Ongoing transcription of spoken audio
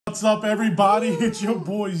What's up, everybody? It's your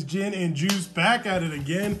boys, Gin and Juice, back at it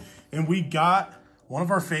again. And we got one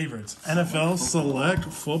of our favorites, NFL Select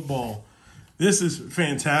Football. This is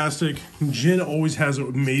fantastic. Gin always has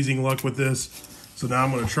amazing luck with this. So now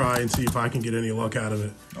I'm going to try and see if I can get any luck out of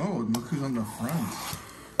it. Oh, look who's on the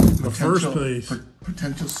front. The first place.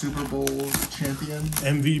 Potential Super Bowl champion.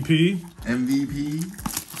 MVP.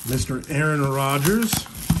 Mr. Aaron Rodgers.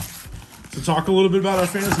 So talk a little bit about our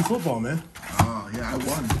fantasy football, man. Oh, yeah, I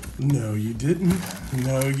won. No, you didn't. Yeah.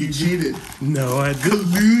 No, you cheated. No, I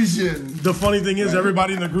didn't. Collusion. The funny thing is,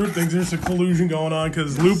 everybody in the group thinks there's a collusion going on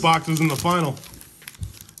because Lootbox was in the final.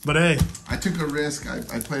 But hey, I took a risk.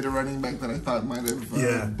 I played a running back that I thought might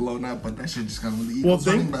have blown up, but that shit just got on the Eagles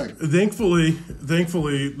running back. Thankfully,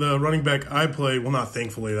 the running back I played, well, not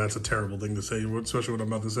thankfully, that's a terrible thing to say, especially what I'm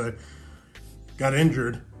about to say, got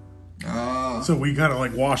injured. So we kind of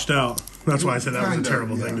like washed out. That's why I said that was a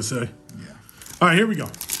terrible thing to say. Yeah. All right, here we go.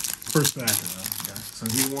 First back. Yeah. So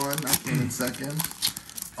he won. I came in second.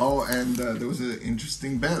 Oh, and there was an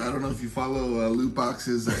interesting bet. I don't know if you follow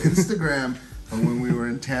Lootbox's Instagram. But when we were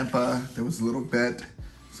in Tampa, there was a little bet,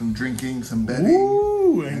 some drinking, some betting.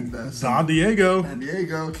 Ooh, and San Diego. San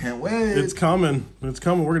Diego, can't wait. It's coming. It's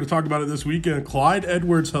coming. We're going to talk about it this weekend. Clyde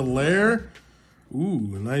Edwards-Helaire.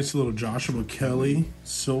 Ooh, a nice little Joshua Kelly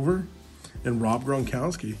silver. And Rob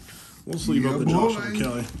Gronkowski. We'll sleeve up the Joshua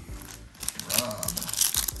Kelly. Rob.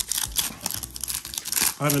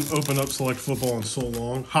 I haven't opened up Select Football in so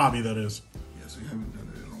long. Hobby, that is. Yes, we haven't done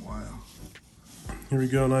it in a while. Here we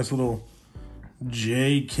go. Nice little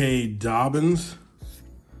J.K. Dobbins.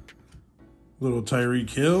 Little Tyreek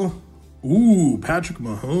Hill. Ooh, Patrick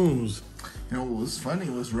Mahomes. You know what was funny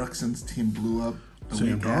was Ruxin's team blew up the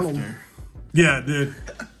week after. Yeah, it did.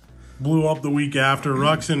 Blew up the week after.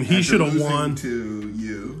 Ruxin, he should have won. To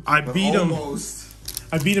you. I beat him. Almost.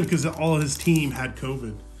 I beat him because all of his team had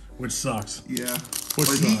COVID, which sucks. Yeah. Which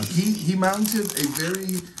sucks. He mounted a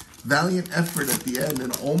very valiant effort at the end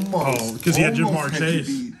and almost. Oh, because he had Jamar Chase.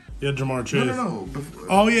 He had Jamar Chase. No.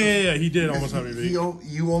 Oh, yeah. He did almost have me beat.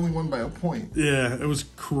 You only won by a point. Yeah, it was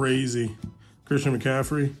crazy. Christian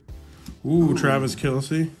McCaffrey. Ooh, Travis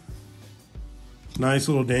Kelce. Nice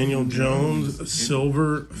little Daniel Jones,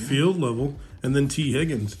 silver field level. And then T.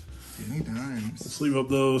 Higgins. Any dimes. Let's leave up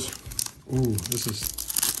those. Ooh, this is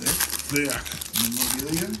thick.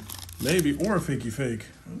 Memorabilia? Maybe, or a fakey fake.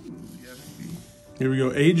 Ooh, yeah, maybe. Here we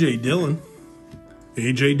go. A.J. Dillon.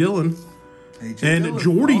 And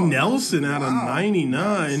Jordy Nelson out of 99.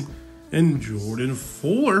 Nice. And Jordan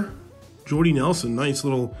Fuller. Jordy Nelson, nice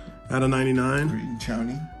little out of 99. Green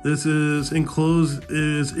Chowney. This is enclosed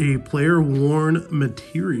is a player worn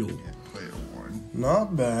material. Yeah, player worn.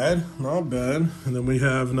 Not bad. And then we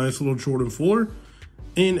have a nice little Jordan Fuller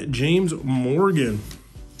and James Morgan.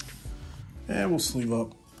 And we'll sleeve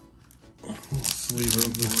up.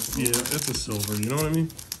 Yeah, it's a silver. You know what I mean?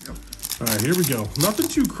 Yep. All right, here we go. Nothing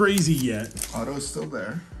too crazy yet. Auto's still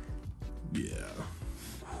there. Yeah.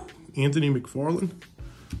 Anthony McFarland.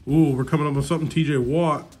 Ooh, we're coming up with something. TJ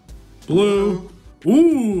Watt. Blue.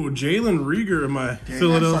 Ooh, Jalen Reagor in my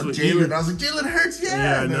Philadelphia Eagles. I was like, Jalen Hurts,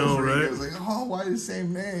 Yeah, I know, right? I was like, oh, why the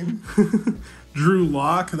same name? Drew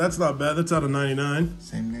Lock. That's not bad. That's out of 99.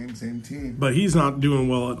 Same name, same team. But he's not doing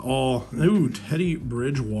well at all. Ooh, Teddy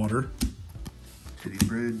Bridgewater. Teddy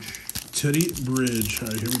Bridge. All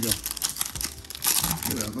right, here we go.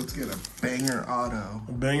 Let's get a banger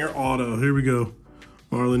auto. Here we go.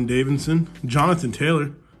 Marlon Davidson. Jonathan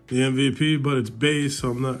Taylor, the MVP, but it's base,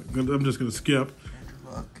 so I'm just gonna skip.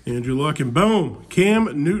 Andrew Luck. And boom!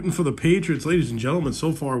 Cam Newton for the Patriots. Ladies and gentlemen,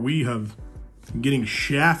 so far we have been getting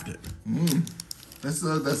shafted. That's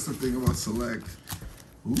the thing about Select.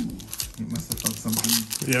 Ooh, he must have thought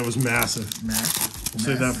something. Yeah, it was massive. We'll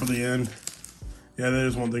save that for the end. Yeah, that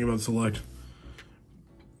is one thing about Select.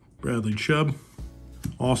 Bradley Chubb.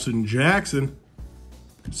 Austin Jackson.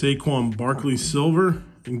 Saquon Barkley Silver.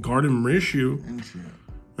 And Gardner Minshew.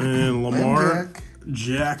 And Lamar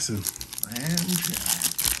Jackson.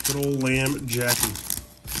 Good old Lamb Jackie.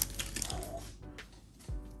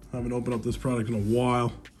 Haven't opened up this product in a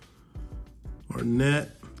while.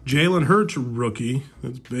 Arnett. Jalen Hurts, rookie.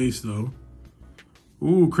 That's base, though.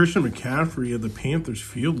 Ooh, Christian McCaffrey at the Panthers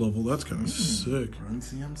field level. That's kind of sick. Run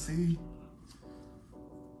CMC.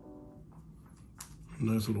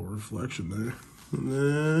 Nice little reflection there. And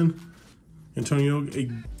then Antonio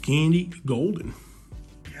Gandy Golden.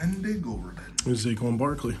 And Saquon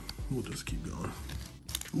Barkley. We'll just keep going.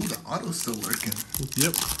 Ooh, the auto's still working.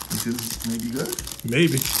 Yep. Which is maybe good.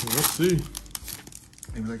 Maybe. We'll see.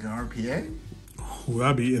 Maybe like an RPA? Ooh,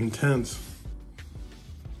 that'd be intense.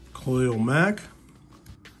 Khalil Mack.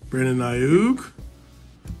 Brandon Ayuk.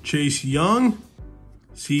 Chase Young,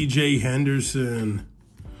 C.J. Henderson,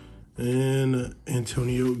 and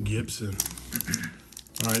Antonio Gibson.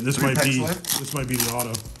 All right, this might be the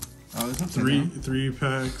auto. Oh, there's three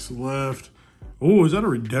packs left. Oh, is that a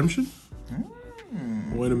redemption?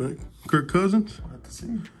 Wait a minute. Kirk Cousins? We'll have to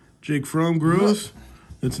see. Jake Fromm Gross.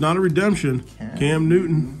 It's not a redemption. Cam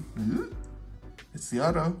Newton. It's the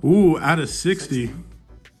auto. Ooh, out of 60.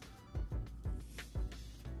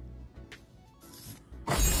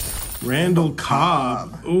 Randall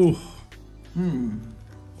Cobb. Ooh.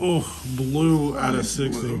 Oh, blue out of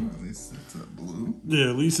 60. Blue. At least it's a blue. Yeah,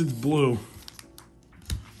 at least it's blue.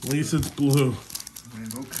 At least it's blue.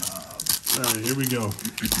 Randall Cobb. All right, here we go.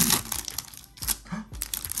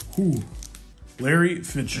 Ooh. Larry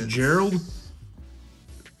Fitzgerald.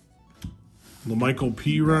 LaMichael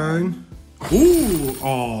Pirine. Ooh,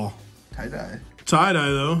 oh. Tie-dye. Tie-dye,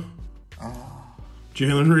 though. Oh.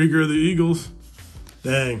 Jalen Rieger of the Eagles.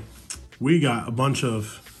 Dang. We got a bunch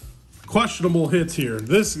of questionable hits here.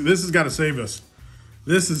 This has got to save us.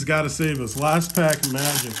 This has got to save us. Last pack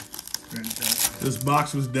magic. This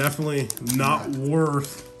box was definitely not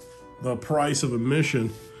worth the price of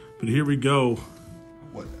admission. But here we go.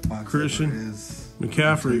 What box Christian is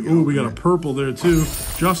McCaffrey. Ooh, we got a purple there too.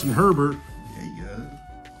 Justin Herbert. There you go.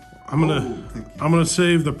 I'm gonna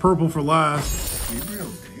save the purple for last.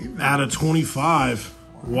 Gabriel Davis. Out of 25.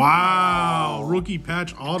 Wow. Rookie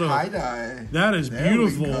patch auto. Tie-dye. That is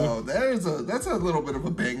beautiful. That's a little bit of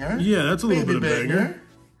a banger. Yeah, that's a little bit of banger.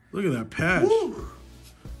 Look at that patch. Woo.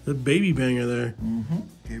 The baby banger there.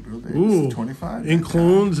 Gabriel Davis. Ooh. 25. In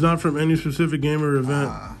clones, not from any specific game or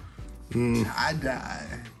event.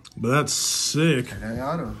 Tie-dye. But that's sick. Tie-dye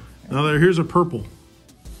auto. Now here's a purple.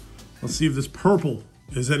 Let's see if this purple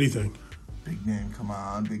is anything. Big name. Come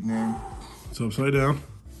on, big name. It's upside down.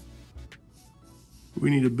 We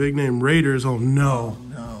need a big name. Raiders. Oh, no.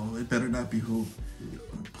 No, it better not be who.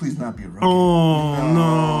 Please not be a rookie. Oh,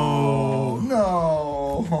 no. No.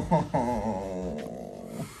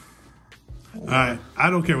 All right. I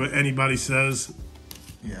don't care what anybody says.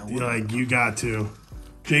 Yeah. You got to.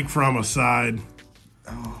 Jake Fromm aside.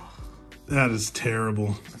 Oh. That is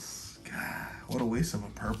terrible. God, what a waste of a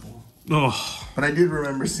purple. Oh. But I did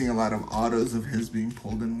remember seeing a lot of autos of his being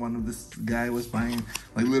pulled, and one of this guy was buying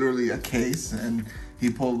like literally a case, and he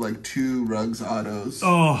pulled like 2 Ruggs autos.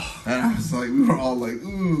 Oh. And I was like, we were all like,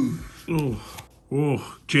 ooh. Oh.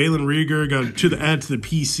 Oh. Jalen Rieger got to add to the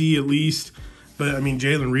PC at least. But I mean,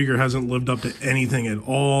 Jalen Rieger hasn't lived up to anything at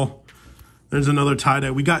all. There's another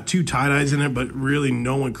tie-dye. We got 2 tie-dyes in it, but really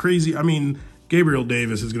no one crazy. I mean, Gabriel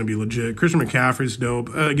Davis is going to be legit. Christian McCaffrey's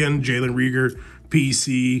dope. Again, Jalen Rieger,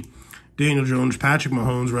 PC. Daniel Jones, Patrick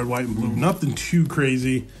Mahomes, red, white, and blue. Nothing too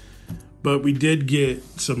crazy. But we did get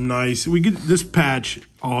some nice... We get this patch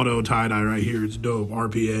auto tie-dye right here. It's dope.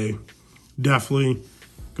 RPA. Definitely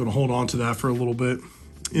going to hold on to that for a little bit.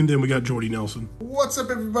 And then we got Jordy Nelson. What's up,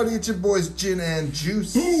 everybody? It's your boys, Gin and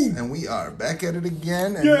Juice. And we are back at it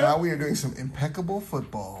again. And now we are doing some impeccable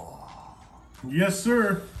football. Yes,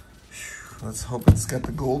 sir. Let's hope it's got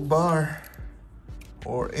the gold bar.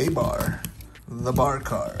 Or a bar. The bar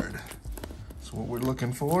card. That's what we're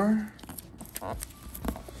looking for.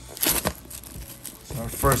 So our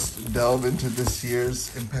first delve into this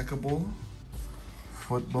year's impeccable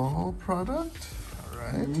football product. All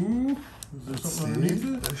right. Ooh. Is there something underneath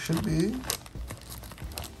it? There should be.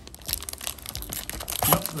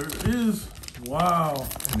 Yep, there it is. Wow.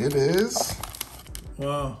 And it is.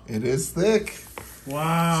 Wow. It is thick.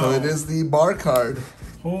 Wow. So it is the bar card.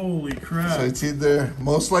 Holy crap. So it's either,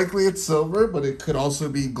 most likely it's silver, but it could also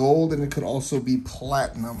be gold and it could also be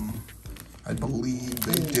platinum. I believe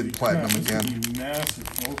they did platinum again. This could be massive,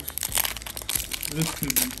 folks. This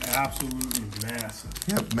could be absolutely massive.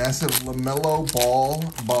 Yep, massive LaMelo Ball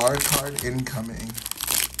bar card incoming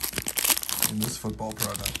in this football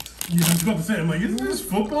product. Yeah, I was about to say, I'm like, isn't this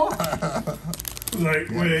football? Like,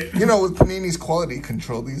 yeah. Wait. You know, with Panini's quality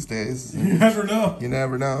control these days, you never know. You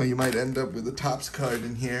never know. You might end up with a Topps card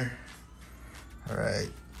in here. All right,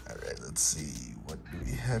 let's see. What do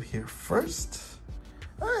we have here first?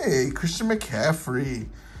 Hey, Christian McCaffrey,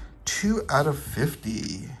 2 out of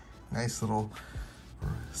 50. Nice little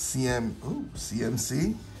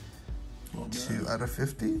CMC. 2 out of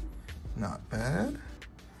 50. Not bad.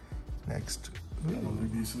 Next. I don't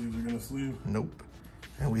think these sleeves are going to sleeve. Nope.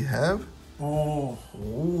 And we have... Oh.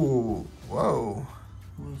 Ooh. Whoa.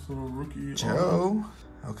 Nice little rookie Joe.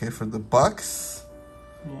 Auto. Okay, for the Bucks.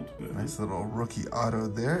 Not bad. Nice little rookie auto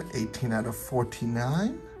there. 18 out of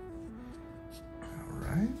 49. All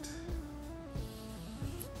right.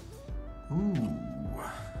 Ooh.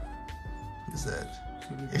 Who's that?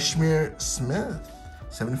 Ishmael Smith.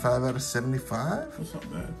 75 out of 75. That's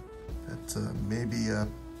not bad. That's maybe a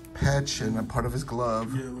patch and a part of his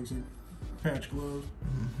glove. Yeah, it looks like patch glove,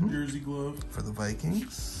 jersey glove. For the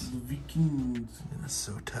Vikings. The Vikings.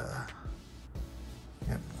 Minnesota.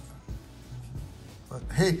 Yep. But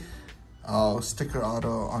hey, oh, sticker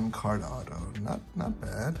auto, on-card auto. Not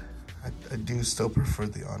bad. I do still prefer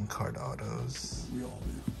the on-card autos. We all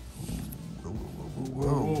do.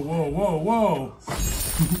 Whoa. Whoa.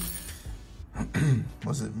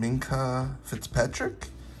 Was it Minka Fitzpatrick?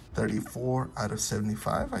 34 out of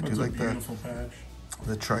 75. I do like the beautiful patch.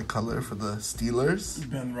 The tricolor for the Steelers.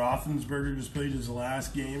 Ben Roethlisberger just played his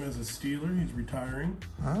last game as a Steeler. He's retiring.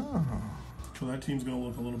 Oh. So that team's going to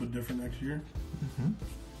look a little bit different next year.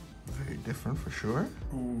 Very different for sure.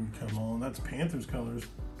 Oh, come on. That's Panthers colors.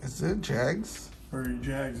 Is it Jags? Or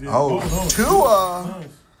Jags, yeah. Oh, no. Tua. Nice.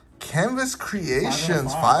 Canvas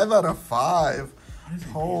Creations, 5 out of 5.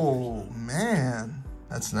 Oh, man.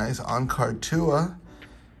 That's nice. On-card Tua.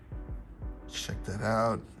 Check that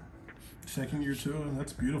out. Second year Tua.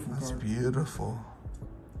 That's beautiful. That's card. beautiful.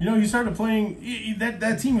 You know, he started playing.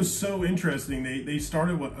 That team was so interesting. They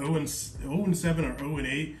started, 0-7 or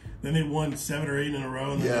 0-8. Then they won 7 or 8 in a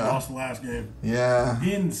row, and then they lost the last game. Yeah.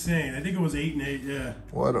 Insane. I think it was 8-8. Yeah.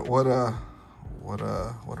 What a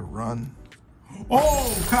run.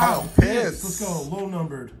 Oh, Kyle Pitts. Let's go. Low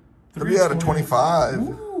numbered. 3 out of 25.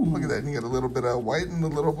 Ooh. Look at that. You got a little bit of white and a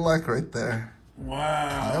little black right there.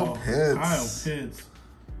 Wow. Kyle Pitts.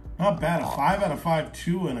 Not bad. A 5 out of 5,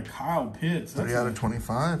 2, and a Kyle Pitts. 3 out of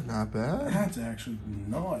 25. Not bad. That's actually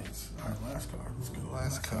nice. All right, last card. Let's go.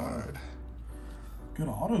 Last card. Good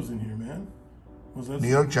autos in here, man. Was that New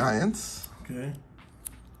York Giants. Okay.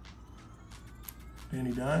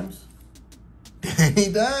 Danny Dimes. Danny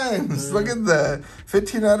Dimes. Look at that.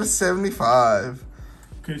 15 out of 75.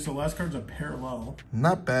 Okay, so last card's a parallel.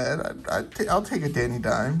 Not bad. I'll take a Danny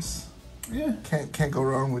Dimes. Yeah. Can't go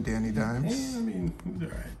wrong with Danny Dimes. Hey, I mean, he's all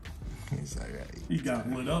right. He's all right. He got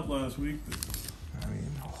lit up last week. I mean,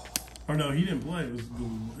 or no, he didn't play. It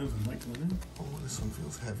was Mike Lennon. oh, this one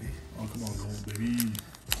feels heavy. Oh, come on, gold, baby.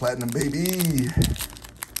 Platinum, baby.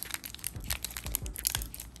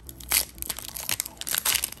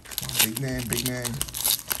 Come on, big name.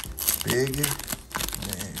 Big name.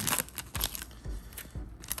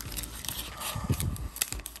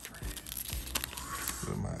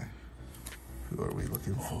 Who are we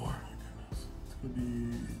looking for? Oh, my goodness. It's going to be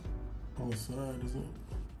on the side, isn't it?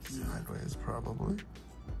 Sideways, probably.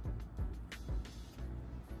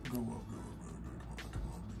 Go up. Come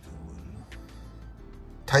on.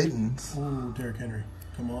 Titans. Oh, Derrick Henry.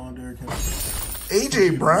 Come on, Derrick Henry.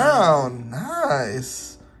 AJ Brown.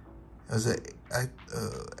 Nice. I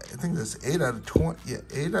think that's 8 out of 20. Yeah,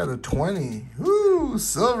 8 out of 20. Woo,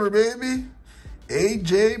 silver, baby.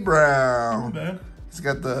 AJ Brown. Not bad. He's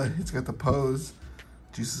got the pose.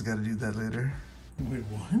 Juice has got to do that later. Wait,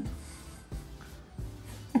 what?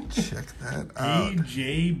 Check that out.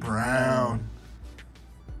 AJ Brown.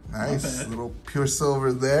 Nice. Little pure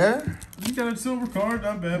silver there. You got a silver card,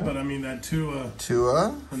 not bad, but I mean that Tua.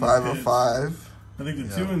 5 of 5. I think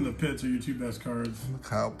the 2 and the Pitts are your 2 best cards.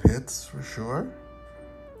 Kyle Pitts for sure.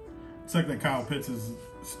 It's like that Kyle Pitts is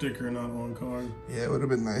sticker, not on card. Yeah, it would have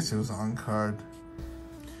been nice if it was on card.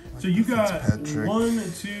 So you got Fitzpatrick.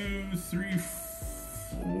 1, 2, 3,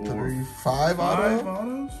 4, 5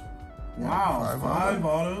 autos? Wow, 5 auto.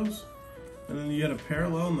 autos. And then you had a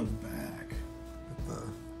parallel in the back.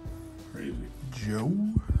 Crazy. Joe.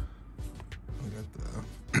 We got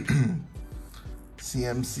the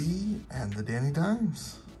CMC and the Danny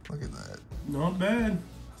Dimes. Look at that. Not bad.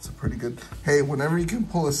 That's a pretty good. Hey, whenever you can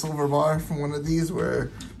pull a silver bar from one of these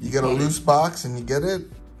where you get a loose box and you get it,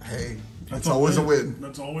 hey, that's always a win.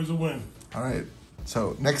 That's always a win. All right.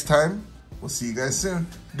 So next time, we'll see you guys soon.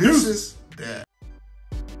 Deuces. Dad.